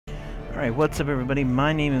Alright, what's up everybody?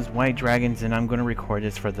 My name is White Dragons and I'm going to record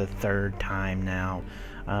this for the third time now.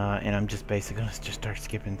 And I'm just basically going to just start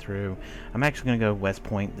skipping through. I'm actually going to go West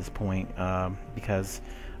Point at this point because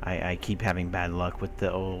I keep having bad luck with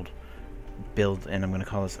the old build, and I'm going to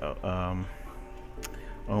call this, oh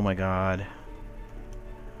my god.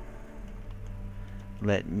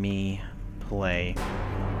 Let me play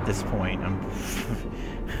this point.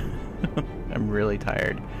 I'm really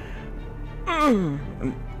tired.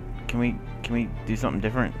 Can we do something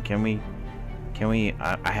different? Can we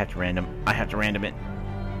I have to random it.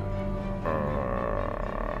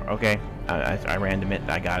 Okay, I random it.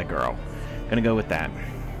 I got a girl. Gonna go with that.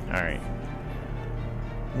 Alright.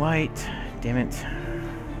 White, damn it.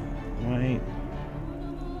 White.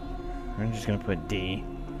 I'm just gonna put D.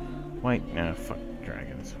 White, fuck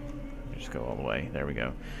dragons. Just go all the way. There we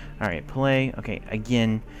go. Alright, play. Okay,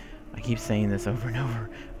 again, I keep saying this over and over,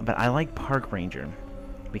 but I like Park Ranger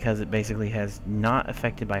because it basically has not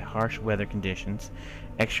affected by harsh weather conditions,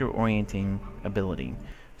 extra orienting ability.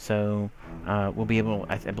 So we'll be able,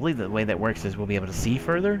 I believe the way that works is we'll be able to see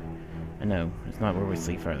further. No, it's not where we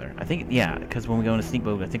see further. I think, yeah, because when we go into sneak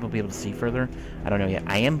mode, I think we'll be able to see further. I don't know yet.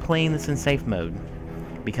 I am playing this in safe mode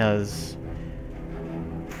because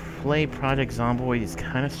play Project Zomboid is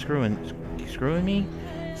kind of screwing me.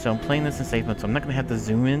 So I'm playing this in safe mode, so I'm not going to have the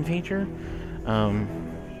zoom in feature.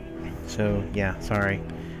 So yeah, sorry.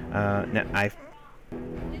 Now I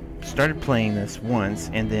started playing this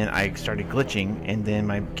once, and then I started glitching, and then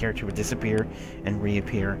my character would disappear and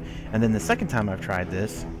reappear. And then the second time I've tried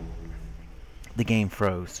this, the game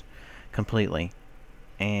froze completely,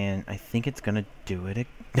 and I think it's gonna do it.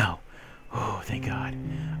 No, oh thank God.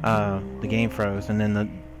 The game froze, and then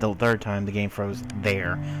the third time the game froze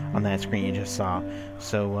there on that screen you just saw.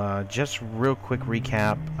 So just real quick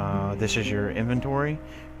recap. This is your inventory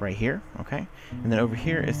right here, okay? And then over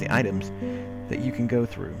here is the items that you can go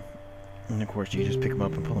through. And of course you just pick them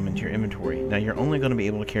up and pull them into your inventory. Now you're only going to be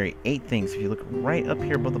able to carry 8 things. If you look right up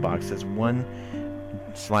here above the box, it says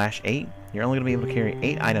 1/8. You're only going to be able to carry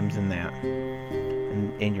 8 items in that,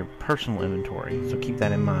 in your personal inventory. So keep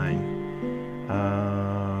that in mind.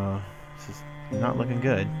 This is not looking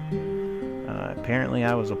good. Apparently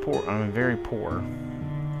I'm very poor.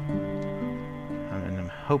 And I'm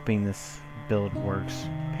hoping this build works.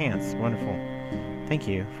 Pants, wonderful. Thank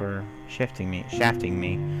you for shafting me.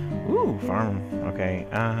 Ooh, farm. Okay,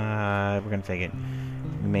 we're gonna take it.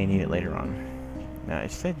 We may need it later on. It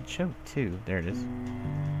said show 2. There it is.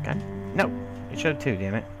 God, no, it showed 2.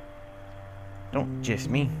 Damn it! Don't jiss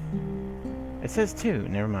me. It says 2.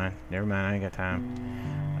 Never mind. I ain't got time.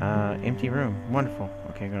 Empty room. Wonderful.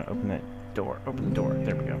 Okay, I'm gonna open that door. Open the door.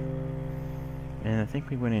 There we go. And I think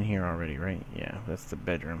we went in here already, right? Yeah, that's the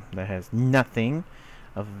bedroom. That has nothing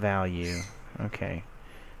of value. Okay.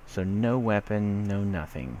 So no weapon, no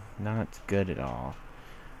nothing. Not good at all.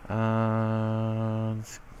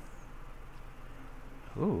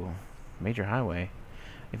 Ooh, major highway.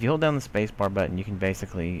 If you hold down the spacebar button, you can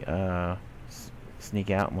basically sneak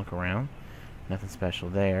out and look around. Nothing special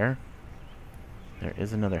there. There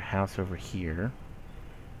is another house over here.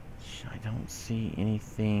 I don't see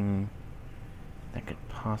anything that could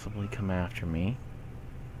possibly come after me.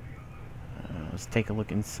 Let's take a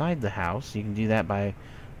look inside the house. You can do that by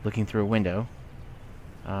looking through a window.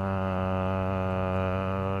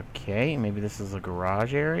 Okay, maybe this is a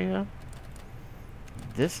garage area.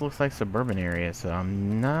 This looks like suburban area, so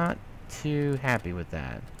I'm not too happy with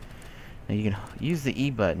that. Now you can use the E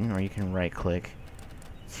button, or you can right click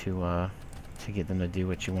to get them to do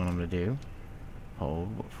what you want them to do. Hold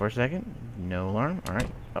for a second. No alarm.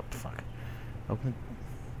 Alright. Oh, fuck. Open.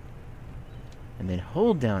 And then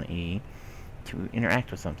hold down E to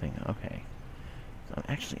interact with something. Okay. So I'm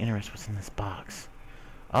actually interested what's in this box.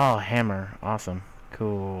 Oh, hammer. Awesome.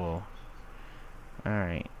 Cool.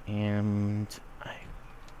 Alright. And I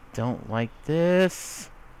don't like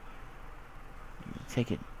this.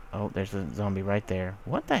 Take it. Oh, there's a zombie right there.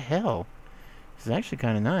 What the hell? This is actually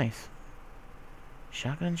kind of nice.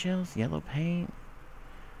 Shotgun shells, yellow paint,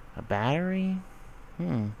 a battery.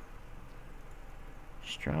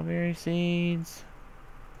 Strawberry seeds.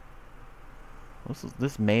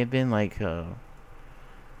 This may have been like a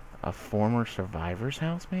former survivor's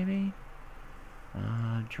house, maybe.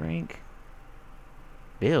 Drink.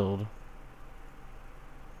 Build.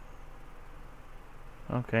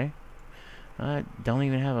 Okay. I don't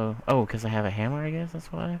even have a... Oh, because I have a hammer, I guess,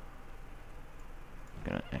 that's why. I'm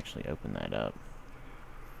gonna actually open that up.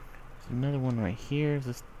 There's another one right here. Is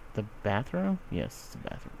this the bathroom? Yes, it's the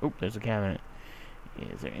bathroom. Oh, there's a cabinet.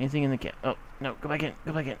 Is there anything in the cabinet? Oh, no, go back in.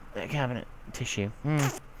 That cabinet. Tissue.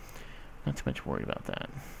 Not too much worried about that.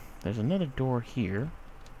 There's another door here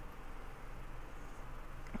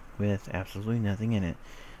with absolutely nothing in it.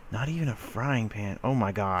 Not even a frying pan. Oh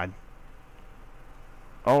my god.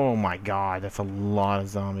 Oh my god, that's a lot of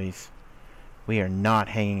zombies. We are not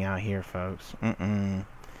hanging out here, folks.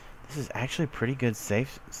 This is actually a pretty good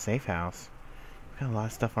safe house. Got a lot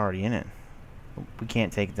of stuff already in it. We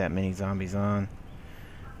can't take that many zombies on.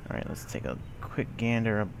 Alright, let's take a quick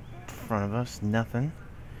gander up in front of us. Nothing.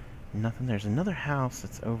 Nothing. There's another house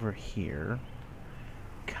that's over here.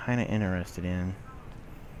 Kind of interested in.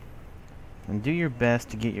 And do your best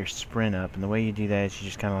to get your sprint up. And the way you do that is you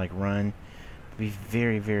just kind of like run. Be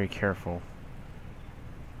very, very careful.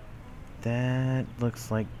 That looks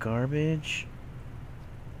like garbage.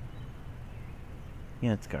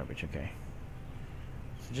 Yeah, it's garbage. Okay.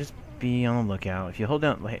 So just be on the lookout. If you hold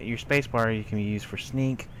down your space bar, you can be used for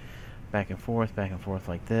sneak, back and forth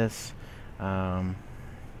like this. You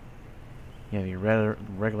have your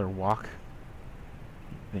regular walk,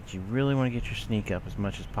 but you really want to get your sneak up as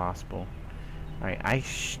much as possible. Alright, I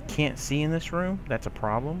can't see in this room. That's a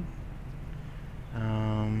problem.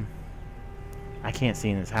 I can't see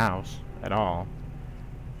in this house at all.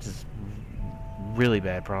 Just really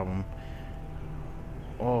bad problem.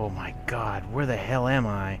 Oh my god, where the hell am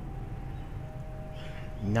I?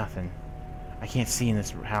 Nothing. I can't see in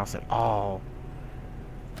this house at all.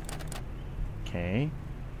 Okay.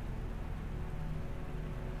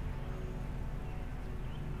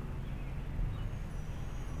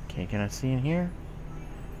 Okay, can I see in here?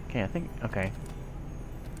 Okay, I think, okay.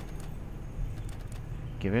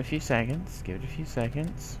 Give it a few seconds. Give it a few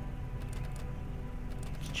seconds.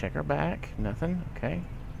 Just check our back. Nothing. Okay.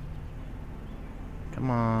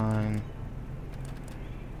 Come on.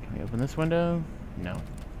 Can we open this window? No.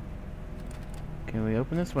 Can we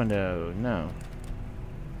open this window? No.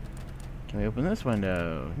 Can we open this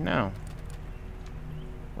window? No.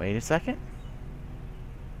 Wait a second.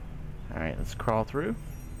 Alright, let's crawl through.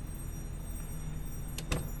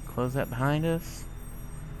 Close that behind us.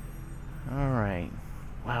 Alright.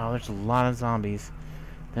 Wow, there's a lot of zombies.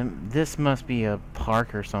 Then this must be a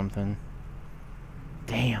park or something.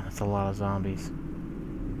 Damn, that's a lot of zombies.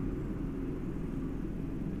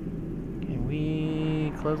 Can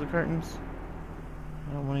we close the curtains?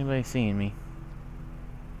 I don't want anybody seeing me.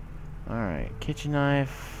 Alright, kitchen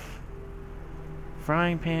knife.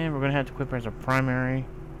 Frying pan, we're going to have to equip as our primary.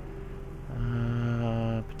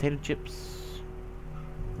 Potato chips.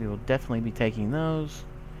 We will definitely be taking those.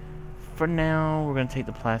 For now, we're going to take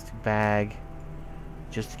the plastic bag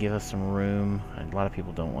just to give us some room. A lot of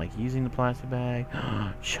people don't like using the plastic bag.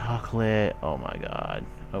 Chocolate. Oh my god.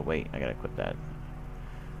 Oh wait, I gotta equip that.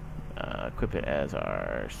 Equip it as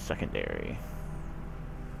our secondary.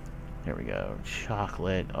 There we go.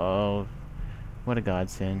 Chocolate. Oh, what a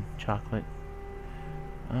godsend. Chocolate.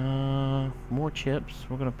 More chips.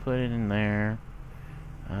 We're gonna put it in there.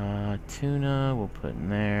 Tuna, we'll put in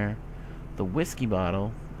there. The whiskey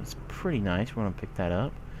bottle is pretty nice. We're gonna pick that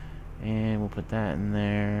up. And we'll put that in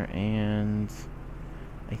there. And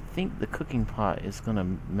I think the cooking pot is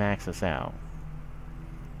gonna max us out.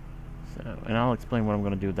 So, and I'll explain what I'm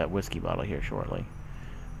gonna do with that whiskey bottle here shortly.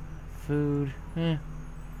 Food,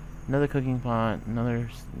 another cooking pot, another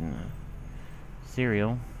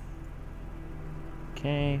cereal.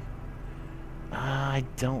 Okay. I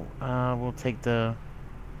don't, we'll take the,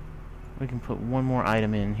 we can put one more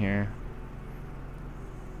item in here.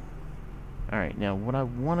 Alright, now what I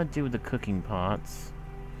want to do with the cooking pots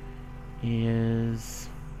is,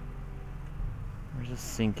 where's the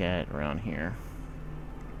sink at around here?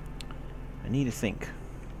 I need a sink.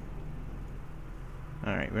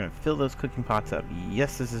 Alright, we're going to fill those cooking pots up.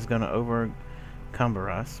 Yes, this is going to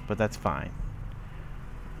overcumber us, but that's fine.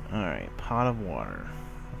 Alright, pot of water.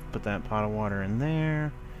 Let's put that pot of water in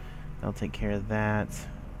there. That'll take care of that.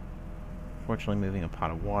 Fortunately, moving a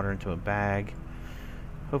pot of water into a bag.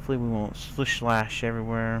 Hopefully we won't slish-slash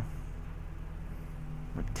everywhere.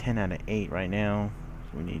 We're 10 out of 8 right now.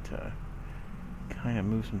 So we need to kind of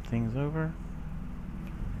move some things over.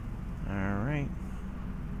 Alright.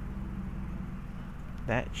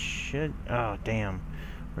 That should... Oh, damn.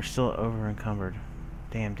 We're still over encumbered.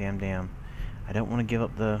 Damn, damn, damn. I don't want to give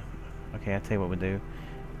up the... Okay, I'll tell you what we'll do.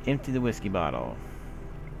 Empty the whiskey bottle.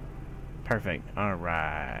 Perfect.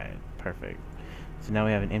 Alright. Perfect. So now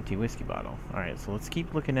we have an empty whiskey bottle. Alright, so let's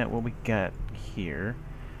keep looking at what we got here.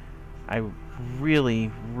 I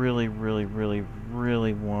really, really, really, really,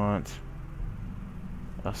 really want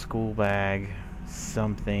a school bag.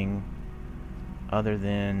 Something other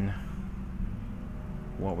than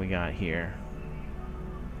what we got here.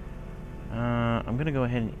 I'm gonna go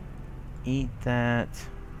ahead and eat that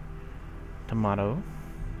tomato.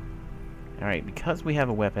 Alright, because we have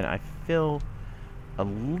a weapon, I feel a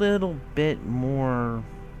little bit more...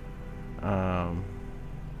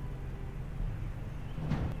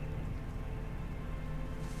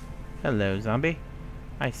 Hello, zombie.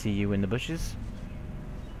 I see you in the bushes.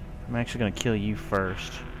 I'm actually gonna kill you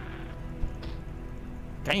first.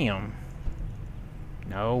 Damn.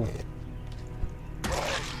 No.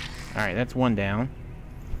 Alright, that's one down.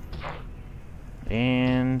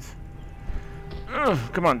 And... Ugh,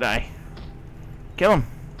 come on, die. Kill him.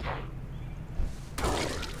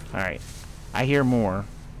 Alright. I hear more.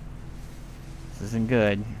 This isn't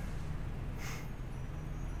good.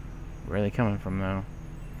 Where are they coming from, though?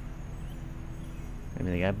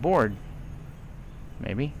 Maybe they got bored.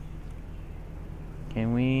 Maybe.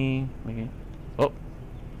 Can we... Oh!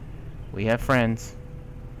 We have friends.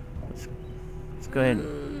 Let's go ahead.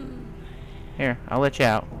 Here, I'll let you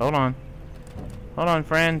out. Hold on. Hold on,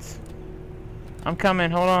 friends. I'm coming.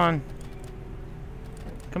 Hold on.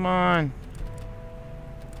 Come on.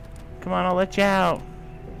 Come on, I'll let you out.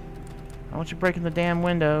 I want you breaking the damn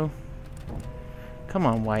window. Come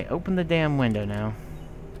on, White. Open the damn window now.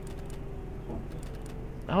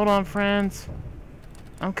 Hold on, friends.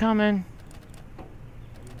 I'm coming.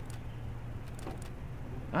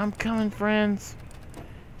 I'm coming, friends.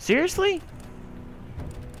 Seriously?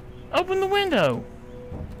 Open the window.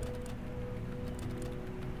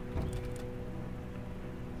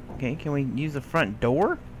 Okay, can we use the front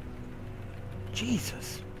door?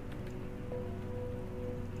 Jesus.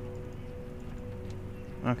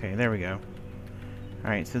 Okay, there we go.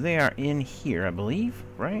 Alright, so they are in here, I believe,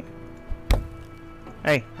 right?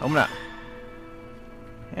 Hey, open up.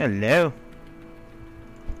 Hello.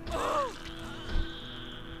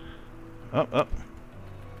 Oh, oh.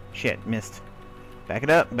 Shit, missed. Back it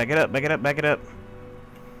up, back it up, back it up, back it up.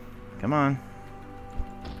 Come on.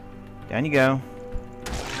 Down you go.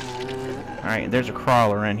 Alright, there's a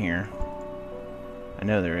crawler in here. I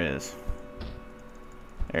know there is.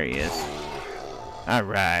 There he is.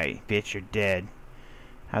 Alright, bitch, you're dead.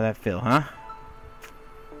 How'd that feel, huh?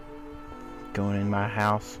 Going in my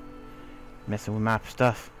house. Messing with my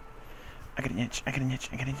stuff. I got an itch, I got an itch,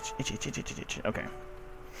 I got an itch, itch, itch, itch, itch, itch. Okay.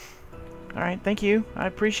 Alright, thank you. I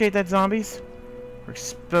appreciate that, zombies. For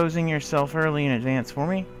exposing yourself early in advance for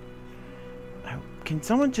me. Can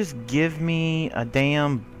someone just give me a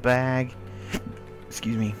damn bag?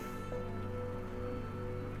 Excuse me.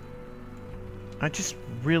 I just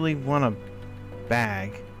really want a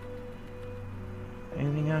bag.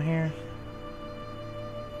 Anything out here?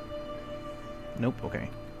 Nope, okay.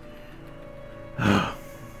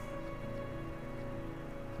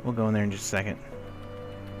 We'll go in there in just a second.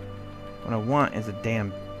 What I want is a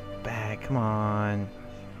damn bag. Come on.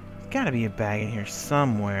 There's gotta be a bag in here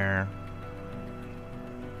somewhere.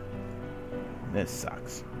 This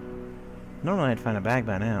sucks. Normally I'd find a bag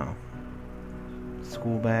by now.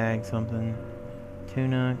 School bag, something.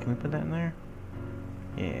 Tuna. Can we put that in there?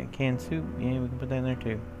 Yeah, canned soup. Yeah, we can put that in there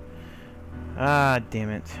too. Ah, damn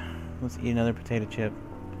it. Let's eat another potato chip.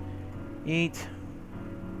 Eat.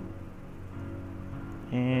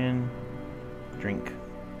 And drink.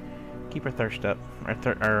 Keep our thirst up.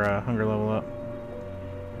 Our hunger level up.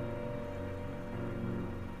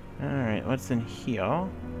 Alright, what's in here?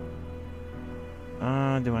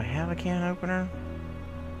 Do I have a can opener?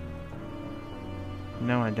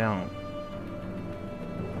 No, I don't.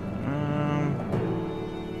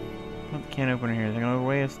 What can opener here? Is it gonna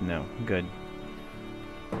overweigh us? No. Good.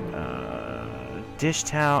 Dish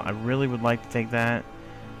towel. I really would like to take that.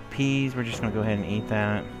 Peas. We're just gonna go ahead and eat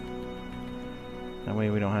that. That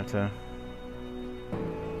way we don't have to...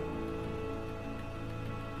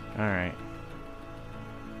 Alright.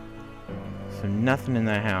 So nothing in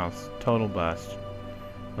that house. Total bust.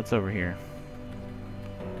 What's over here?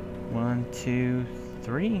 1, 2,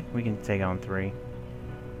 3. We can take on 3.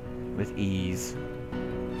 With ease.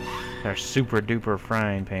 Our super duper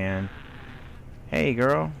frying pan. Hey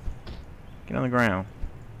girl. Get on the ground.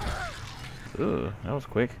 Ooh, that was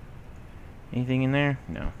quick. Anything in there?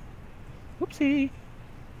 No. Whoopsie.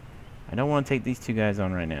 I don't want to take these two guys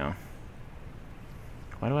on right now.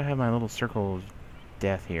 Why do I have my little circle of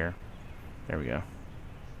death here? There we go.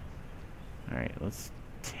 Alright, let's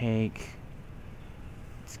take...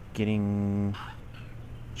 It's getting...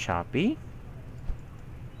 choppy.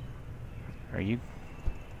 Are you...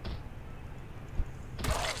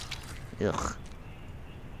 Ugh.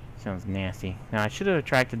 Sounds nasty. Now, I should have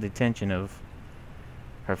attracted the attention of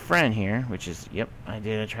her friend here, which is... Yep, I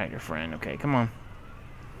did attract her friend. Okay, come on.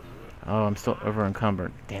 Oh, I'm still over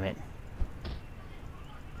encumbered. Damn it.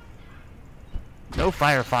 No,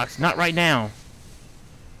 Firefox. Not right now.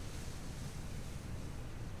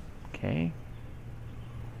 Okay.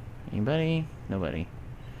 Anybody? Nobody.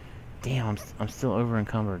 Damn, I'm still over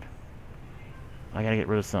encumbered. I gotta get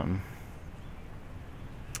rid of something.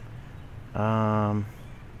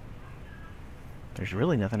 There's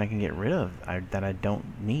really nothing I can get rid of that I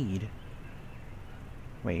don't need.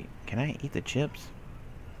 Wait, can I eat the chips?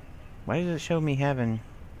 Why does it show me having...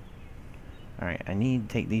 Alright, I need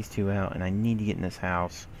to take these two out, and I need to get in this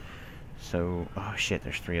house. So... Oh shit,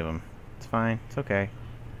 there's 3 of them. It's fine, it's okay.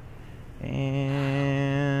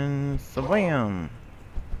 And... So bam!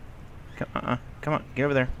 Come on, get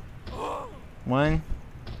over there. 1,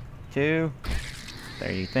 2...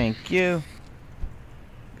 There you, thank you.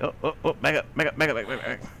 Oh, back up.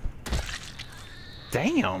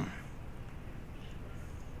 Damn!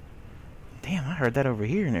 Damn, I heard that over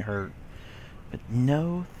here and it hurt. But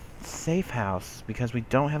no safe house because we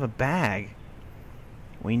don't have a bag.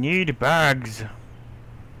 We need bags. I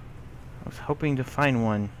was hoping to find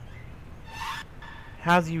one.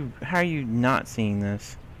 How are you not seeing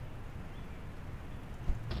this?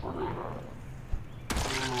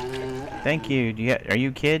 Thank you. Are you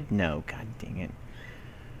a kid? No. God dang it.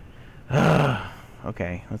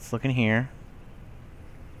 Okay, let's look in here.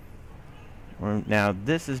 Now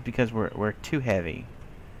this is because we're too heavy.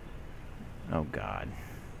 Oh God.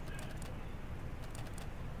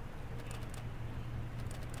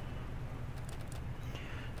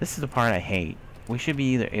 This is the part I hate. We should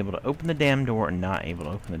be either able to open the damn door or not able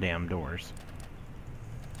to open the damn doors.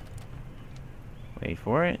 Wait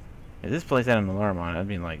for it. If this place had an alarm on it, I'd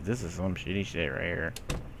be like, this is some shitty shit right here.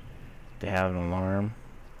 To have an alarm.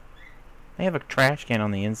 They have a trash can on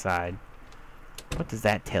the inside. What does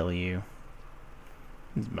that tell you?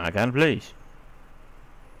 It's my kind of place.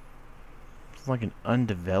 It's like an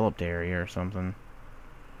undeveloped area or something.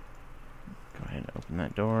 Go ahead and open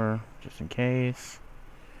that door, just in case.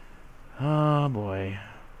 Oh boy.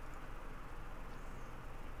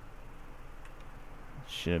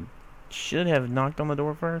 Should have knocked on the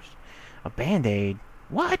door first. A band-aid?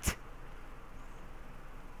 What?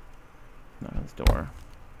 Knock on this door.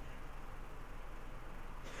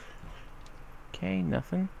 Okay,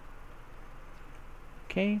 nothing.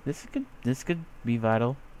 Okay, this is good. This could be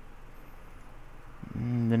vital.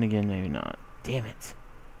 Then again, maybe not. Damn it.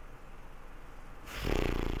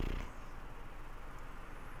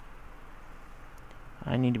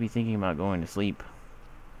 I need to be thinking about going to sleep.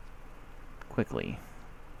 Quickly.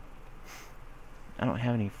 I don't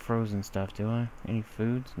have any frozen stuff, do I? Any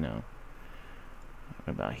foods? No.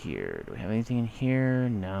 What about here? Do we have anything in here?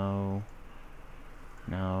 No.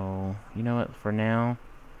 No. You know what? For now,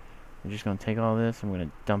 we're just going to take all this and we're going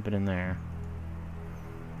to dump it in there.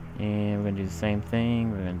 And we're going to do the same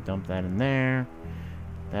thing. We're going to dump that in there.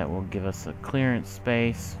 That will give us a clearance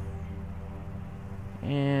space.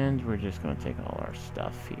 And we're just going to take all our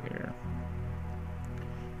stuff here.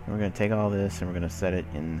 And we're going to take all this and we're going to set it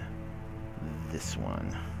in this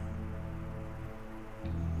one.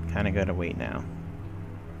 Kind of got to wait now.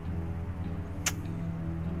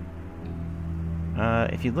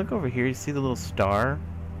 If you look over here, you see the little star?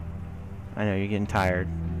 I know, you're getting tired.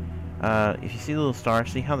 If you see the little star,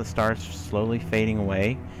 see how the star is slowly fading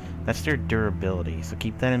away? That's their durability, so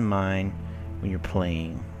keep that in mind when you're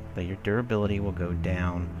playing. That your durability will go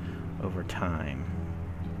down over time.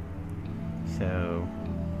 So,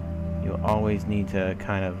 you'll always need to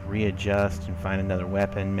kind of readjust and find another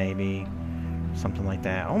weapon, maybe. Something like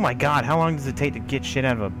that. Oh my god, how long does it take to get shit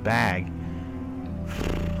out of a bag?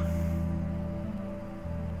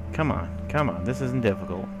 Come on, this isn't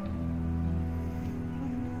difficult.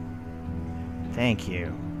 Thank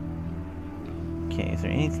you. Okay, is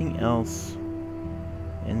there anything else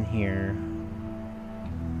in here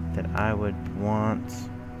that I would want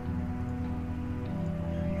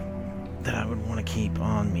to keep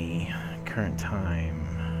on me current time?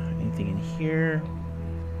 Anything in here?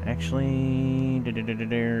 Actually,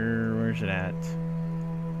 where's it at?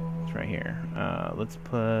 It's right here. Let's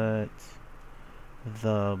put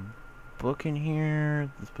the book in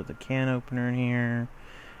here. Let's put the can opener in here.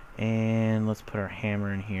 And let's put our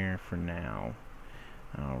hammer in here for now.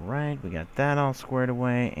 Alright, we got that all squared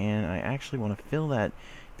away. And I actually want to fill that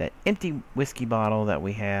empty whiskey bottle that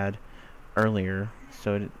we had earlier.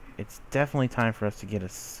 So it's definitely time for us to get a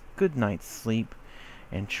good night's sleep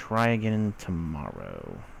and try again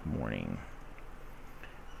tomorrow morning.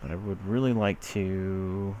 But I would really like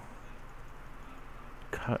to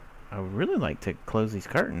close these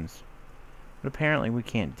curtains. But apparently we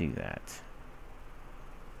can't do that.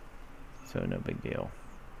 So no big deal.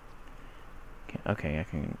 Okay, I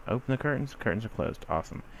can open the curtains. Curtains are closed.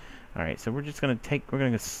 Awesome. Alright, so we're going to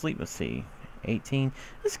go sleep. Let's see. 18.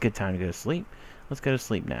 This is a good time to go to sleep. Let's go to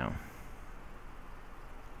sleep now.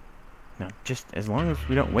 Now, just as long as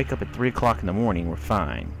we don't wake up at 3 o'clock in the morning, we're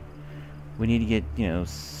fine. We need to get, you know,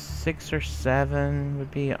 6 or 7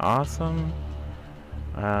 would be awesome.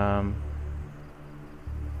 And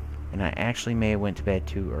I actually may have went to bed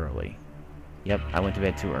too early. Yep, I went to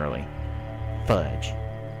bed too early. Fudge.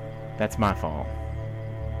 That's my fault.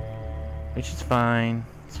 Which is fine.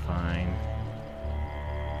 It's fine.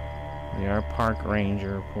 We are a park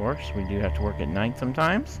ranger, of course. We do have to work at night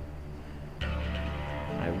sometimes.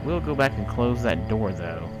 I will go back and close that door,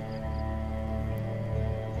 though.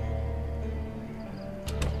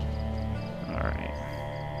 Alright.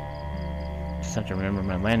 Just have to remember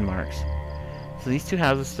my landmarks. So these two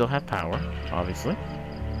houses still have power, obviously.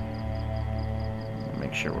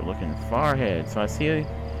 Make sure we're looking far ahead. So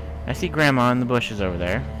I see Grandma in the bushes over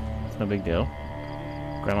there. It's no big deal.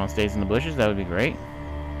 Grandma stays in the bushes, that would be great.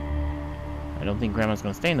 I don't think Grandma's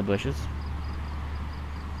going to stay in the bushes.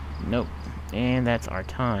 Nope. And that's our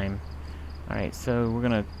time. Alright, so we're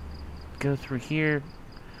going to go through here,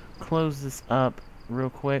 close this up real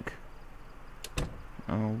quick.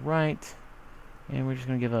 Alright. And we're just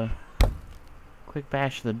going to give a quick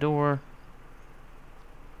bash to the door.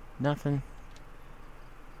 Nothing.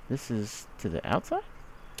 This is to the outside?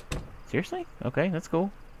 Seriously? Okay, that's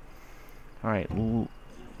cool. Alright.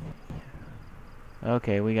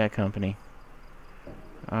 Okay, we got company.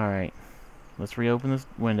 Alright. Let's reopen this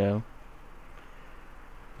window.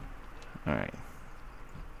 Alright.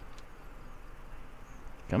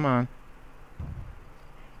 Come on.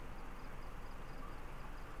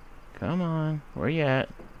 Come on. Where you at?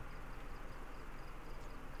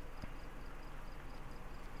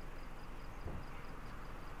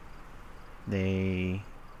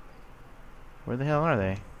 Where the hell are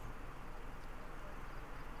they?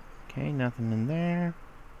 Okay, nothing in there.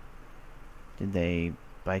 Did they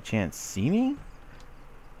by chance see me?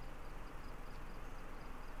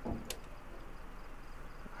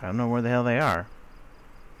 I don't know where the hell they are.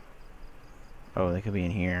 Oh, they could be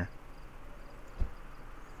in here.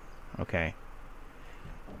 Okay.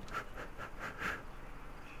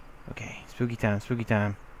 Okay, spooky time, spooky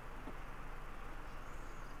time.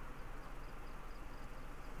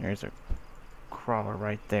 There's a crawler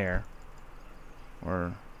right there.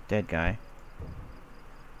 Or dead guy.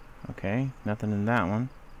 Okay, nothing in that one.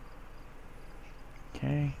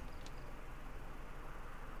 Okay.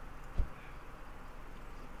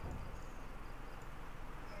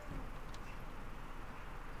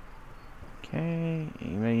 Okay,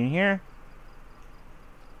 anybody in here?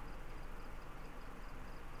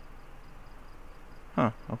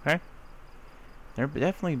 Huh, okay. They're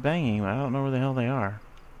definitely banging, but I don't know where the hell they are.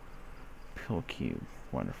 Pill cube,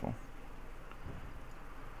 wonderful.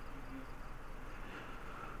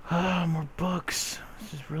 Ah, more books.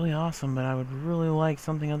 This is really awesome, but I would really like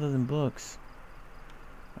something other than books.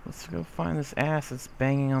 Let's go find this ass that's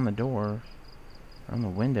banging on the door. Or on the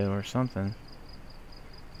window or something.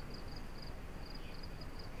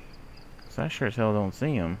 So I sure as hell don't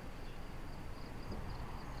see him.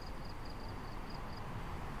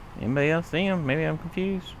 Anybody else see him? Maybe I'm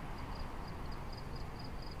confused.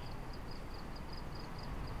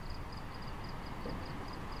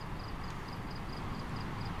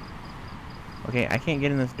 Okay, I can't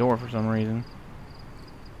get in this door for some reason.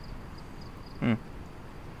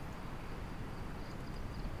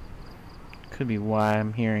 Could be why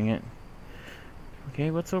I'm hearing it.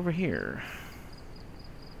 Okay, what's over here?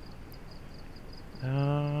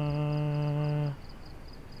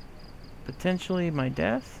 Potentially my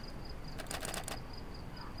death?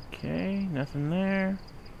 Okay, nothing there.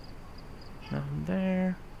 Nothing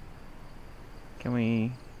there. Can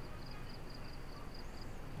we...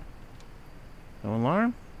 No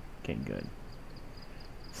alarm? Okay, good.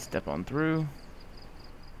 Step on through.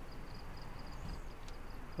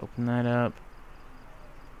 Open that up.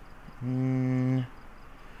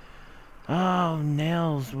 Oh,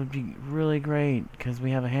 nails would be really great because we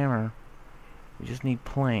have a hammer. We just need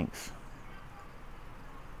planks.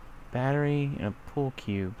 Battery and a pool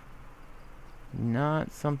cube.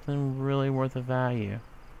 Not something really worth of value.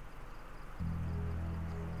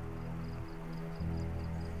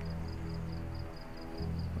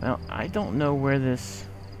 Well, I don't know where this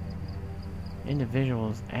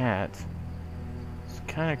individual is at. It's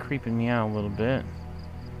kind of creeping me out a little bit.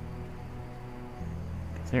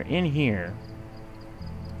 They're in here.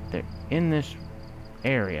 They're in this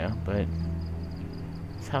area, but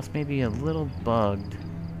this house may be a little bugged.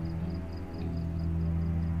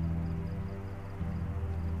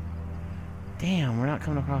 Damn, we're not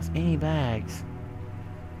coming across any bags.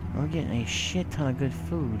 We're getting a shit ton of good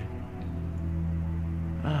food.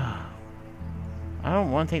 I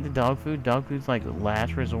don't want to take the dog food. Dog food's like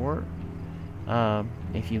last resort.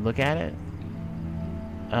 If you look at it,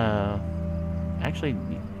 actually,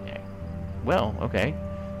 well, okay,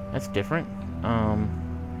 that's different.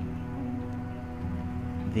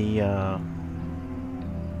 The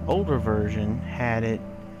older version had it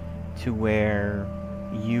to where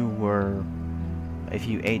you were, if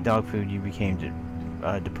you ate dog food, you became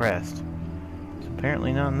depressed. So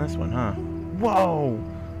apparently not in this one, huh? Whoa!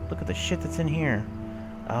 Look at the shit that's in here.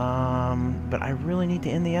 But I really need to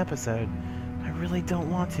end the episode. I really don't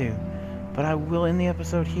want to, but I will end the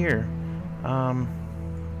episode here.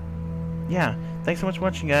 Yeah, thanks so much for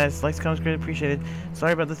watching, guys. Likes, comments, greatly appreciated.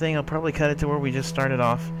 Sorry about the thing. I'll probably cut it to where we just started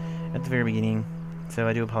off at the very beginning. So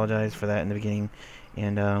I do apologize for that in the beginning.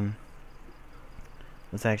 And,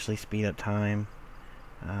 let's actually speed up time.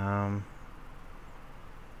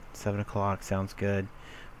 7 o'clock sounds good.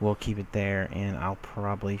 We'll keep it there, and I'll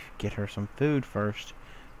probably get her some food first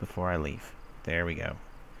before I leave. There we go.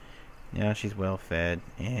 Now she's well fed,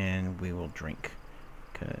 and we will drink.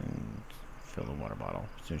 Fill the water bottle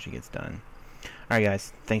as soon as she gets done. Alright,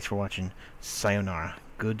 guys. Thanks for watching. Sayonara.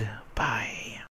 Goodbye.